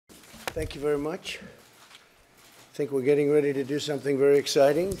Thank you very much. I think we're getting ready to do something very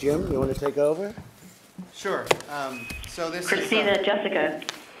exciting. Jim, you want to take over? Sure. So this Christina, is, Jessica,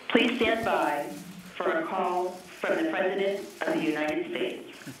 please stand by for a call from the President of the United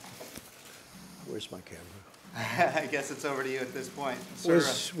States. Where's my camera? I guess it's over to you at this point. Sir,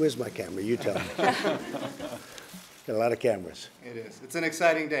 Where's my camera? You tell me. Got a lot of cameras. it is. It's an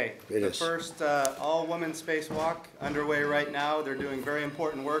exciting day. It the is. first all-women spacewalk underway right now. They're doing very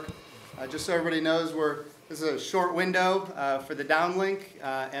important work. Just so everybody knows, this is a short window for the downlink,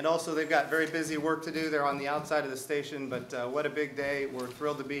 and also they've got very busy work to do. They're on the outside of the station, but what a big day. We're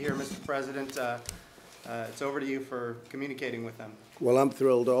thrilled to be here, Mr. President. It's over to you for communicating with them. Well, I'm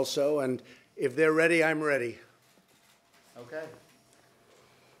thrilled also, and if they're ready, I'm ready. Okay.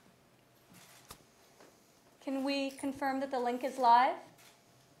 Can we confirm that the link is live?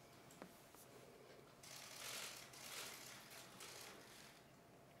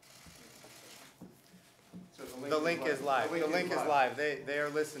 So the link is live. The link is live. They are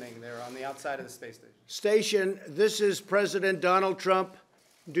listening. They're on the outside of the space station. Station, this is President Donald Trump.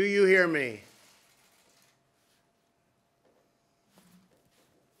 Do you hear me?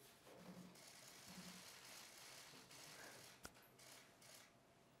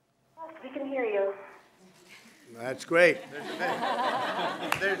 We can hear you. That's great.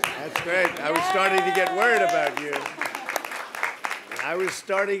 That's great. I was starting to get worried about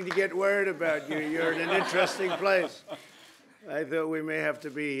you. You're in an interesting place. I thought we may have to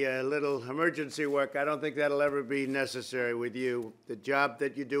be a little emergency work. I don't think that'll ever be necessary with you. The job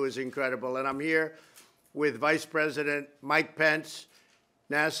that you do is incredible. And I'm here with Vice President Mike Pence,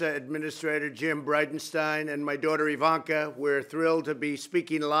 NASA Administrator Jim Bridenstine, and my daughter Ivanka. We're thrilled to be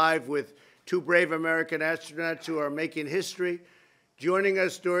speaking live with two brave American astronauts who are making history, joining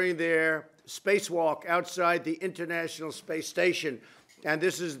us during their spacewalk outside the International Space Station. And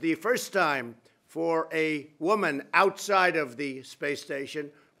this is the first time for a woman outside of the space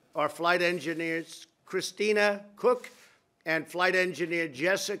station. Our flight engineers, Christina Cook and flight engineer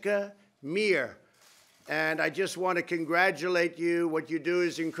Jessica Meir. And I just want to congratulate you. What you do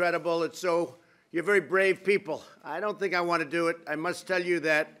is incredible. You're very brave people. I don't think I want to do it. I must tell you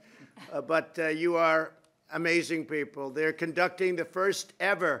that. But you are amazing people. They're conducting the first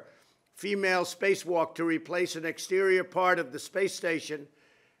ever female spacewalk to replace an exterior part of the space station.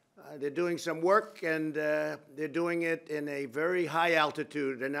 They're doing some work, and they're doing it in a very high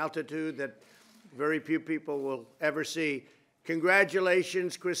altitude, an altitude that very few people will ever see.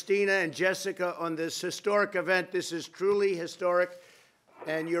 Congratulations, Christina and Jessica, on this historic event. This is truly historic,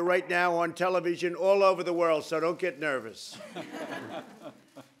 and you're right now on television all over the world, so don't get nervous.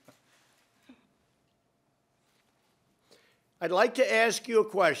 I'd like to ask you a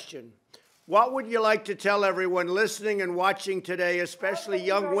question. What would you like to tell everyone listening and watching today, especially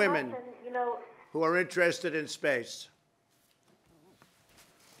young women who are interested in space?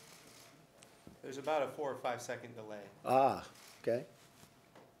 There's about a 4 or 5 second delay. Ah, okay.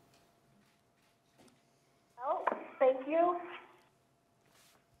 Well, thank you.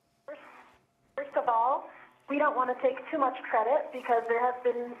 First of all, we don't want to take too much credit because there have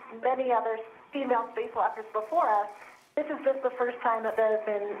been many other female spacewalkers before us. This is just the first time that there have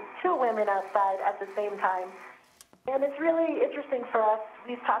been 2 women outside at the same time. And it's really interesting for us.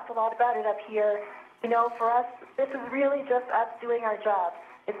 We've talked a lot about it up here. For us, this is really just us doing our job.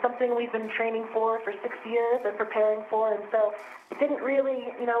 It's something we've been training for 6 years and preparing for. And so it didn't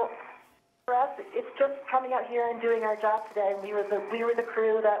really, for us, it's just coming out here and doing our job today. And we were the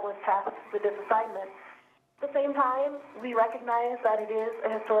crew that was tasked with this assignment. At the same time, we recognize that it is a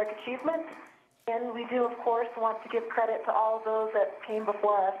historic achievement. And we do, of course, want to give credit to all of those that came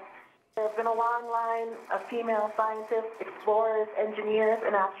before us. There have been a long line of female scientists, explorers, engineers,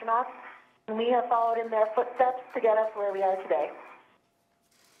 and astronauts, and we have followed in their footsteps to get us where we are today.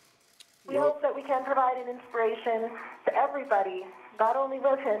 We hope that we can provide an inspiration to everybody, not only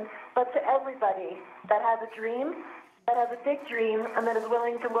women, but to everybody that has a dream, that has a big dream, and that is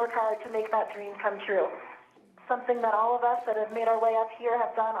willing to work hard to make that dream come true. Something that all of us that have made our way up here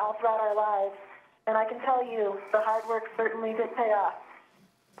have done all throughout our lives. And I can tell you, the hard work certainly did pay off.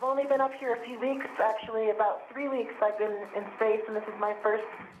 I've only been up here a few weeks, actually about 3 weeks I've been in space, and this is my first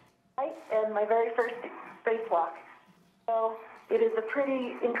flight and my very first spacewalk. So it is a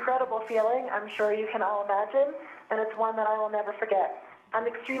pretty incredible feeling, I'm sure you can all imagine, and it's one that I will never forget. I'm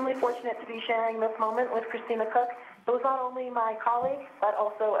extremely fortunate to be sharing this moment with Christina Cook, who is not only my colleague, but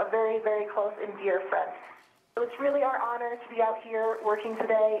also a very, very close and dear friend. So it's really our honor to be out here working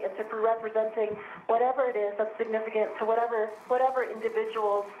today and to be representing whatever it is that's significant to whatever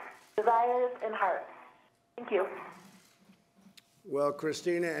individual's desires and hearts. Thank you. Well,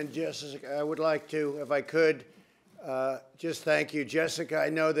 Christina and Jessica, I would like to, if I could, just thank you. Jessica, I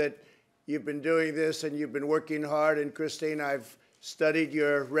know that you've been doing this and you've been working hard. And Christina, I've studied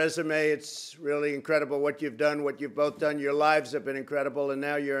your resume. It's really incredible what you've done, what you've both done. Your lives have been incredible. And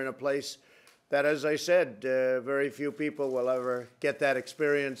now you're in a place that, as I said, very few people will ever get that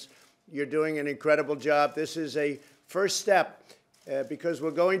experience. You're doing an incredible job. This is a first step because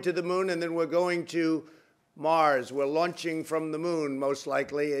we're going to the moon and then we're going to Mars. We're launching from the moon, most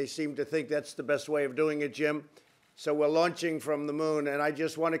likely. They seem to think that's the best way of doing it, Jim. So we're launching from the moon, and I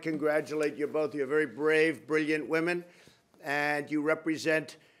just want to congratulate you both. You're very brave, brilliant women, and you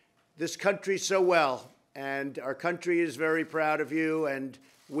represent this country so well. And our country is very proud of you, and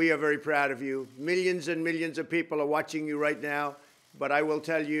we are very proud of you. Millions and millions of people are watching you right now, but I will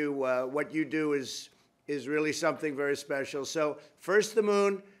tell you what you do is really something very special. So first the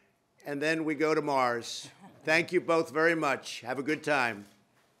moon, and then we go to Mars. Thank you both very much. Have a good time.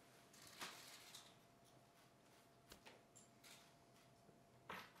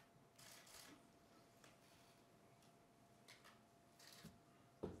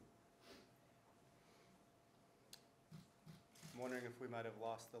 I'm wondering if we might have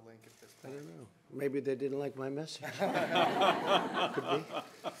lost the link at this I point. don't know. Maybe they didn't like my message. Could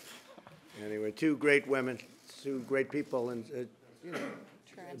be. Anyway, two great women, two great people, and you know,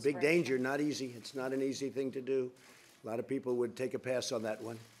 a big danger, not easy. It's not an easy thing to do. A lot of people would take a pass on that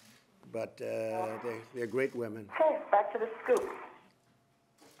one, but they're great women. Okay, back to the scoop.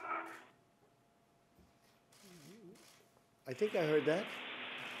 I think I heard that.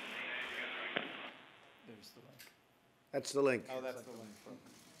 That's the link. Oh, that's the link.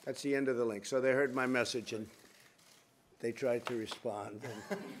 That's the end of the link. So they heard my message and they tried to respond.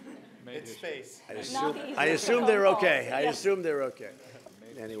 It's space. I assume they're okay. I assume they're okay.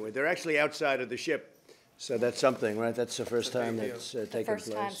 Anyway, they're actually outside of the ship, so that's something, right? That's the first time that's taken place.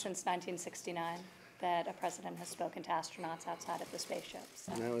 First time since 1969 that a president has spoken to astronauts outside of the spaceship.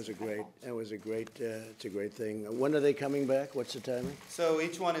 So That was a great. It's a great thing. When are they coming back? What's the timing? So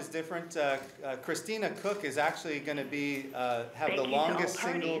each one is different. Christina Cook is actually going to be have Thank the you to all longest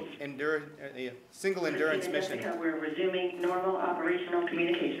single parties. endurance mission. Jessica, we're resuming normal operational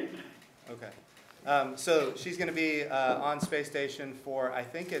communications. Okay. So she's going to be on space station for, I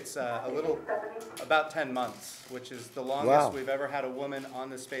think it's about 10 months, which is the longest we've ever had a woman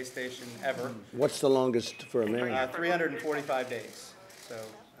on the space station ever. What's the longest for a man? 345 days.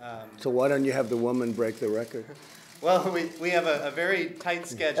 So why don't you have the woman break the record? Well, we have a very tight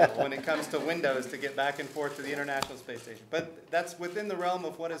schedule when it comes to windows to get back and forth to the International Space Station. But that's within the realm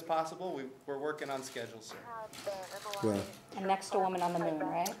of what is possible. We're working on schedules, sir. Well, and next a woman on the moon,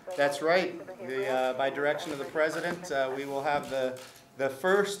 right? That's right. By direction of the president, we will have the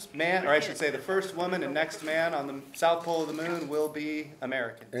first man, or I should say the first woman and next man on the south pole of the moon will be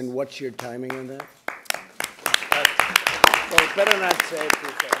Americans. and what's your timing on that? Well, better not say it too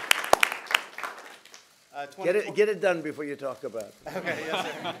fast. Get it done before you talk about it. Okay, yes,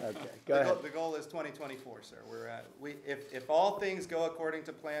 sir. Okay, go ahead. The goal is 2024, sir. If all things go according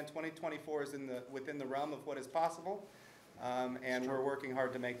to plan, 2024 is within the realm of what is possible, and we're working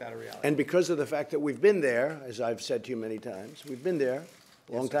hard to make that a reality. And because of the fact that we've been there, as I've said to you many times, we've been there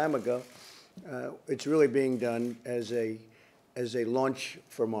a long time ago, it's really being done as a launch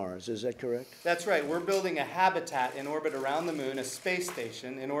for Mars. Is that correct? That's right. We're building a habitat in orbit around the moon, a space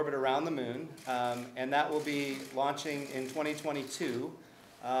station in orbit around the moon, and that will be launching in 2022.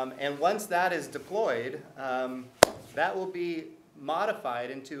 And once that is deployed, that will be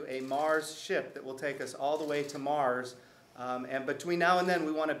modified into a Mars ship that will take us all the way to Mars. And between now and then,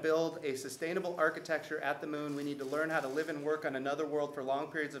 we want to build a sustainable architecture at the moon. We need to learn how to live and work on another world for long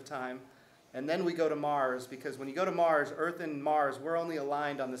periods of time. And then we go to Mars, because when you go to Mars, Earth and Mars, we're only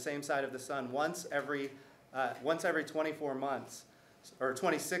aligned on the same side of the sun once every 24 months, or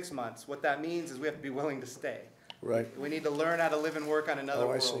 26 months. What that means is we have to be willing to stay. Right. We need to learn how to live and work on another Oh,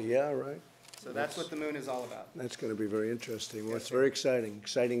 I world. see. Yeah, right. So that's what the moon is all about. That's going to be very interesting. Well, Yes, it's sir. very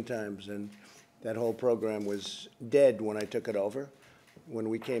exciting times. And that whole program was dead when I took it over, when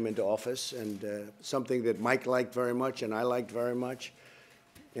we came into office, and something that Mike liked very much and I liked very much.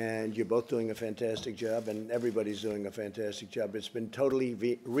 And you're both doing a fantastic job, and everybody's doing a fantastic job. It's been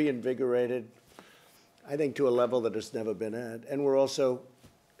totally reinvigorated, I think, to a level that it's never been at. And we're also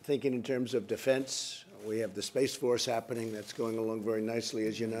thinking in terms of defense. We have the Space Force happening. That's going along very nicely,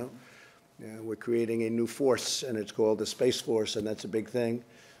 as you know. We're creating a new force, and it's called the Space Force, and that's a big thing.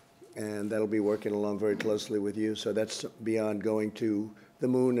 And that'll be working along very closely with you. So that's beyond going to the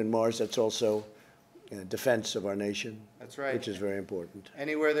moon and Mars. That's also defense of our nation. That's right. Which is very important.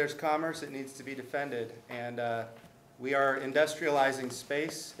 Anywhere there's commerce, it needs to be defended. And We are industrializing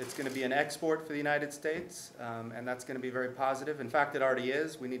space. It's going to be an export for the United States, and that's going to be very positive. In fact, it already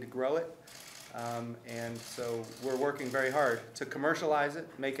is. We need to grow it. And so we're working very hard to commercialize it,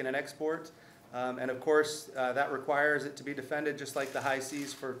 make it an export. And of course, that requires it to be defended just like the high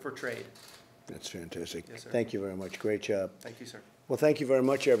seas for trade. That's fantastic. Yes, sir. Thank you very much. Great job. Thank you, sir. Well, thank you very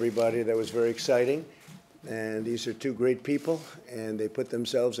much, everybody. That was very exciting. And these are two great people, and they put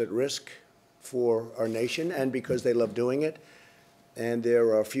themselves at risk for our nation and because they love doing it. And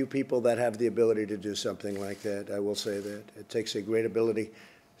there are few people that have the ability to do something like that. I will say that. It takes a great ability.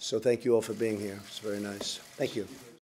 So thank you all for being here. It's very nice. Thank you.